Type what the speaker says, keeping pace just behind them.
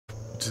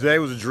Today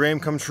was a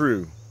dream come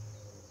true.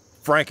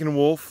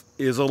 Frankenwulf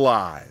is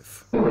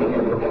alive. It's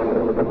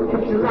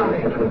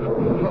alive.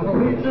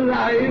 It's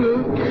alive.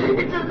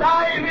 It's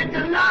alive. It's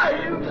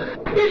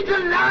alive. It's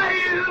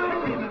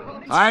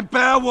alive. I'm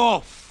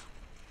Beowulf.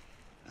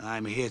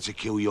 I'm here to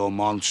kill your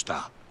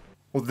monster.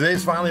 Well, the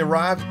day's finally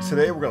arrived.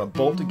 Today we're going to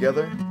bolt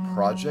together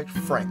Project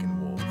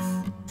Frankenwulf.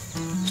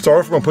 Start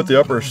off, we're going to put the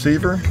upper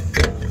receiver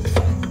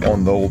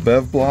on the old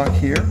bev block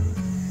here.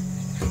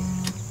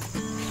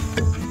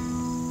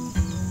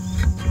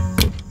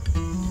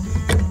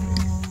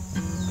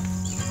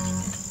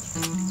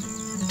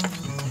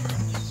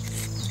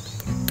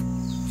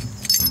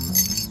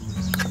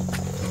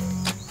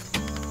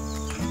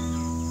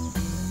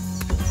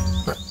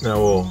 Now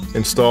we'll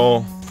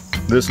install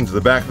this into the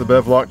back of the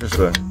bev block just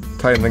to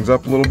tighten things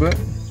up a little bit.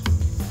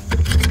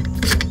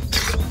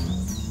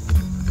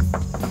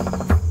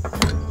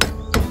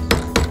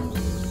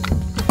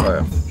 Oh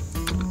yeah,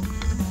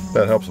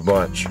 that helps a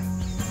bunch.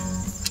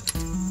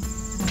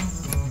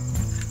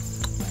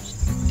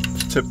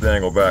 Just tip the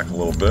angle back a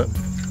little bit.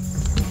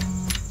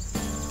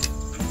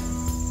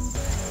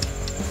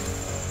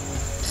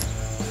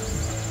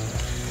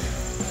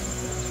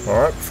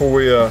 All right, before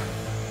we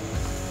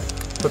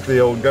put the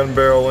old gun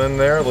barrel in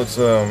there, let's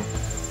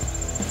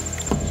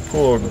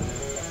pull a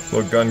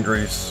little gun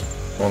grease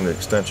on the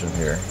extension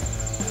here.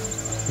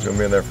 It's going to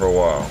be in there for a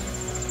while.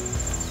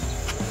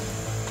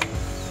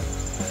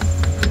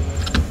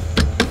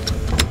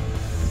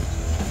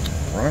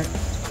 Alright.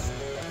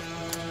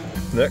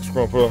 Next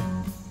we're going to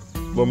put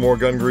a little more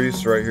gun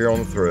grease right here on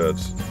the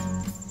threads.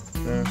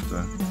 Just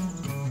to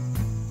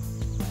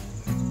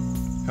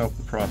help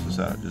the process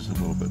out just a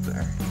little bit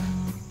there.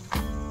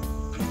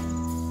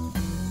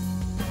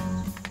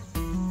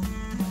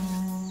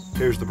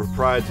 Here's the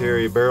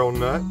proprietary barrel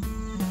nut.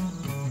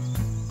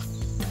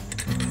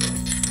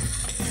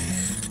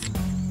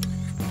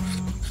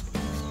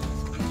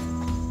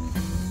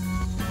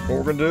 What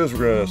we're going to do is we're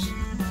going to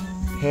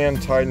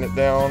hand tighten it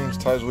down as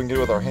tight as we can get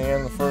it with our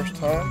hand the first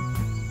time.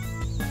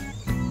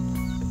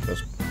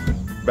 Just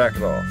back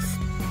it off.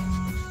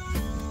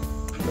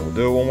 Then we'll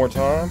do it one more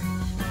time.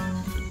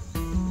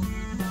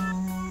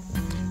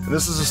 And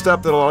this is a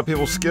step that a lot of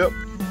people skip,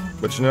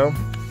 but you know,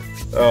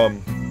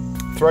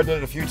 threading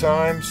it a few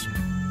times.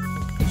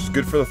 It's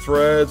good for the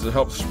threads. It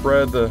helps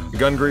spread the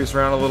gun grease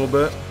around a little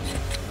bit.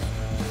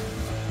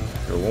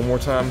 Go one more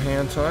time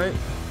hand tight.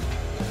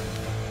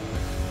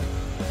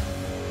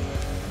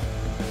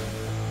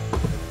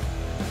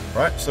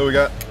 Alright, so we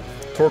got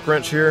torque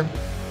wrench here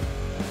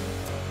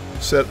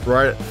set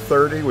right at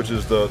 30, which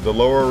is the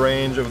lower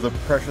range of the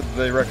pressure that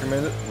they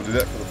recommended. We'll do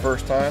that for the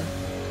first time.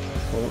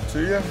 Pull it to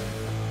you.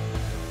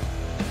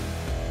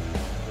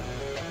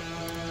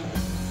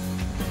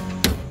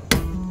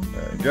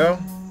 There you go.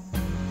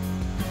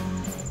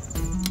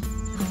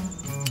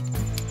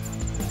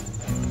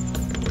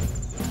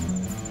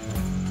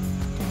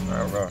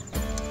 Alright, we're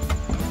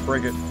gonna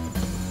break it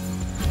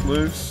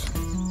loose.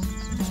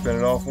 Spin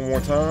it off one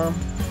more time.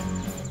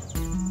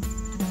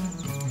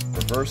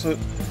 Reverse it.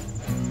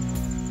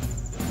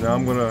 Now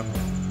I'm gonna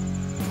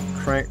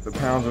crank the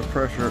pounds of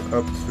pressure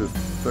up to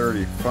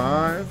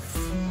 35.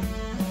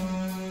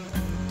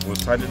 We'll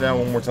tighten it down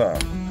one more time.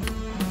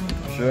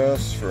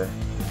 Just for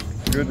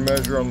good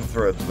measure on the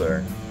threads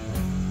there.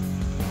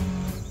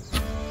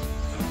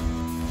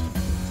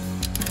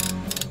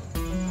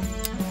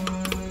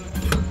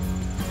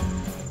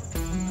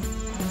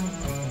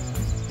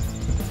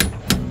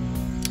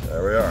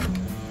 There we are.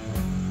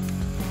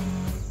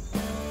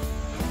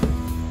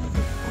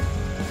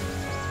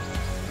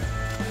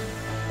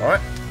 All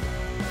right,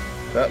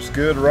 that's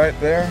good right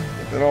there.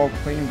 Get that all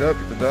cleaned up,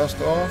 get the dust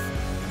off.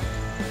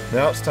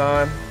 Now it's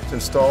time to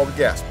install the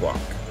gas block.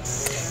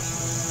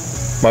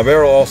 My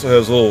barrel also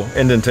has little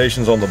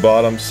indentations on the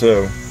bottom,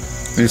 so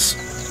these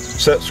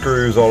set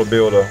screws ought to be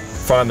able to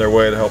find their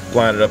way to help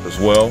line it up as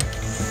well.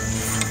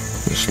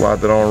 Just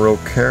slide that on real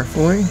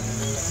carefully.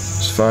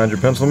 Just find your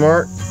pencil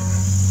mark.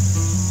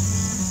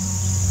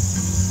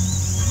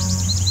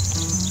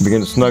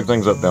 Begin to snug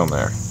things up down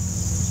there.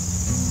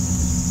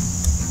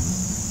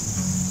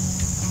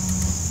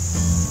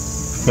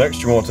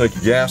 Next, you want to take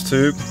your gas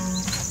tube. Go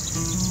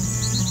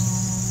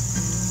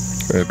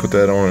ahead and put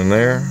that on in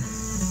there.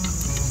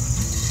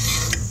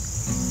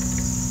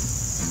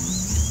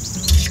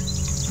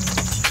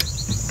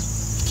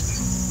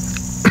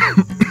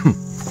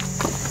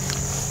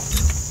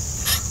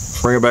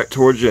 Bring it back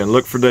towards you and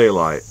look for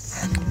daylight.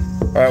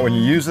 Alright, when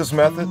you use this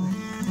method,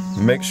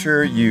 make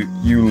sure you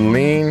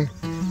lean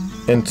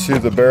into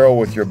the barrel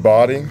with your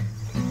body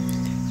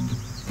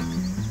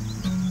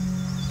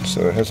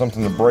so it has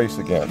something to brace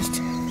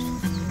against.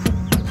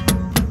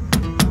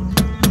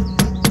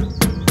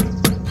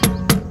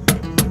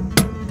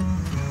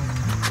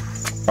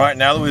 Alright,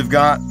 now that we've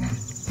got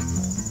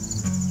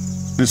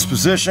this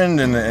positioned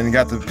and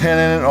got the pin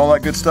in it, all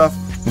that good stuff,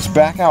 let's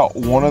back out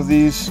one of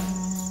these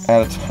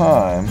at a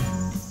time.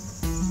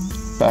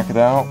 Back it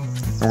out,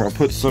 and we're going to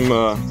put some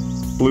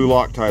blue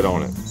Loctite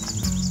on it.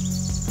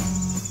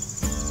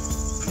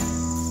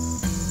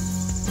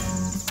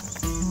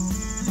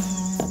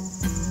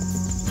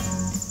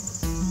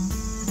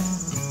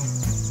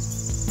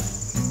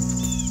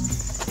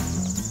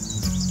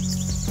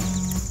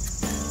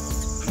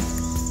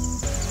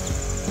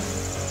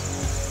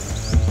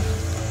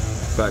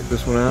 back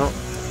this one out.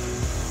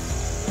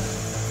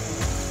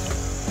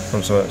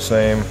 Some of that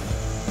same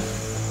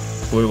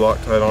blue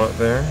Loctite on it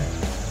there.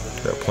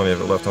 Got plenty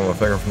of it left on my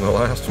finger from the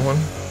last one.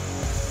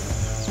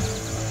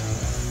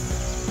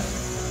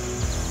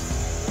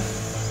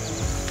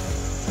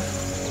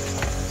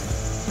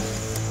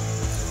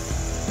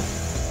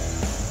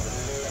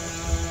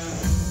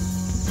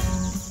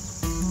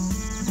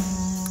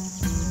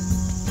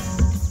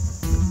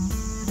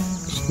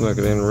 Snug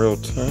it in real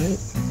tight.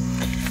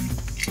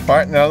 All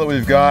right, now that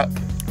we've got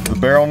the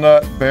barrel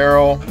nut,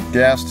 barrel,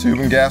 gas tube,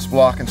 and gas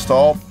block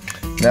installed,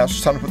 now it's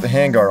just time to put the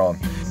handguard on.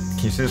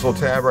 Can you see this little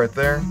tab right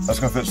there? That's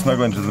gonna fit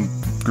snugly into the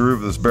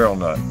groove of this barrel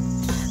nut.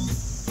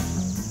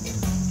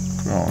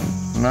 Come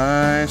on,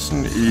 nice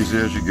and easy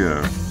as you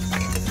go.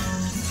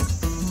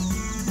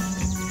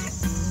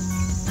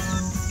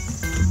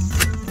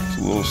 It's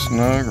a little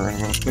snug right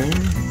about there.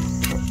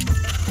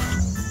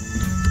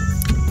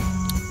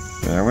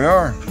 There we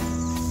are.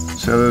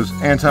 So those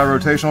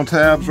anti-rotational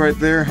tabs right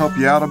there help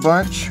you out a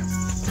bunch.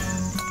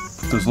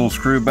 Put this little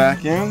screw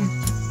back in.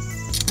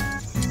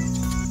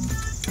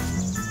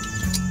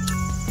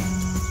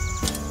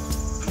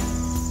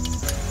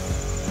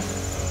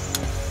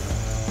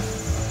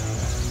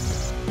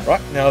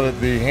 Right, now that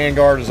the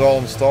handguard is all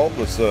installed,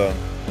 let's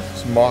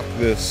mock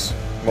this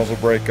muzzle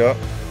brake up.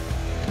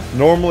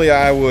 Normally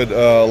I would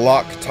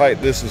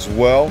Loctite this as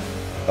well,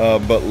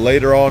 but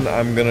later on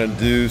I'm gonna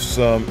do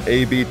some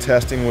A/B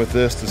testing with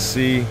this to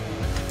see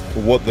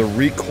what the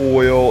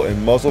recoil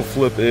and muzzle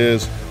flip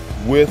is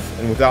with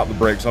and without the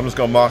brake. So I'm just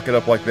gonna mock it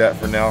up like that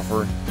for now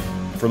for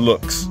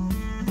looks.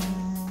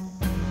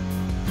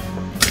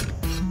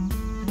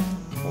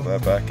 Pull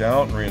that back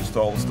out and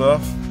reinstall the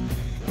stuff.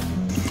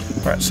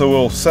 All right, so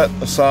we'll set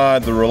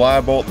aside the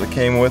rely bolt that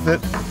came with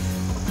it,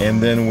 and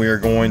then we are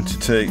going to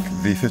take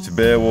the 50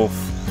 Beowulf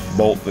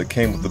bolt that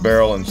came with the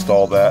barrel and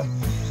install that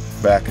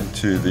back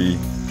into the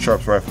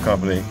Sharps Rifle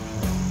Company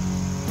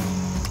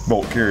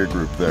bolt carrier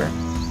group there.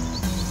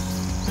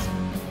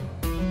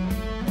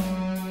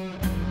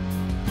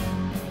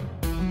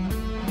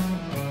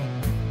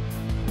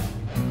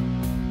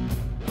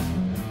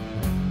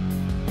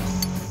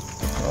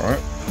 All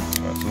right,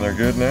 that's in there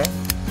good now.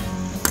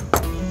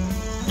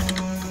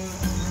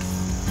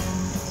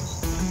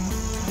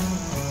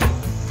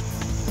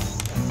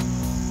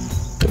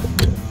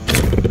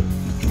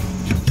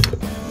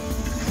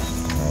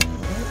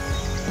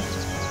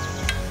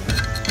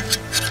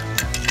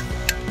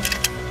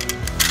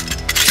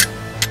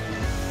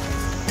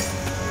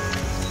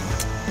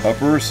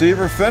 Upper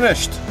receiver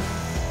finished.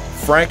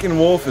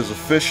 Frankenwulf is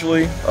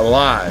officially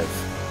alive.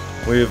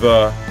 We've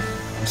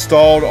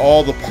installed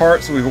all the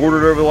parts that we've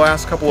ordered over the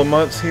last couple of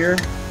months here.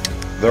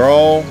 They're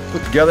all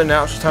put together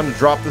now. It's just time to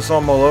drop this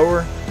on my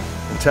lower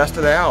and test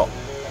it out.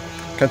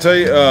 Can I tell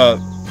you,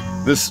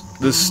 this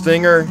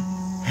Stinger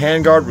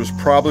handguard was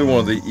probably one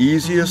of the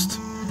easiest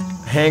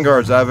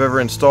handguards I've ever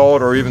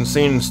installed or even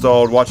seen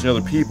installed watching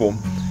other people.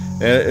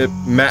 And it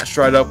matched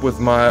right up with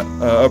my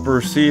upper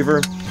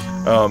receiver.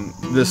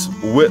 This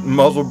whip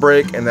muzzle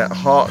brake and that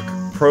Hawk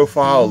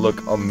profile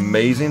look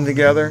amazing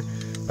together.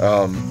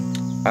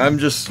 I'm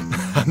just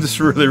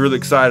really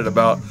excited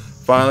about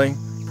finally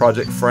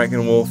Project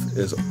Frankenwulf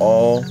is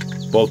all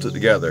bolted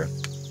together.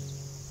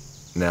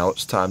 Now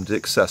it's time to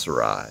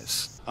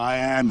accessorize. I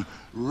am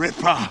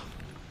Ripper,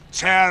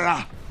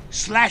 Tearer,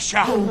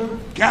 Slasher,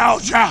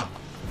 Gouger.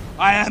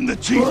 I am the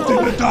teeth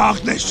in the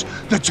darkness,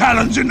 the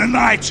talons in the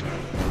night.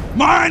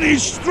 Mine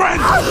is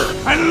strength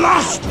and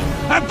lust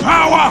and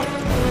power.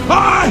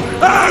 I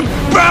am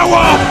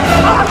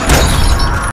Beowulf!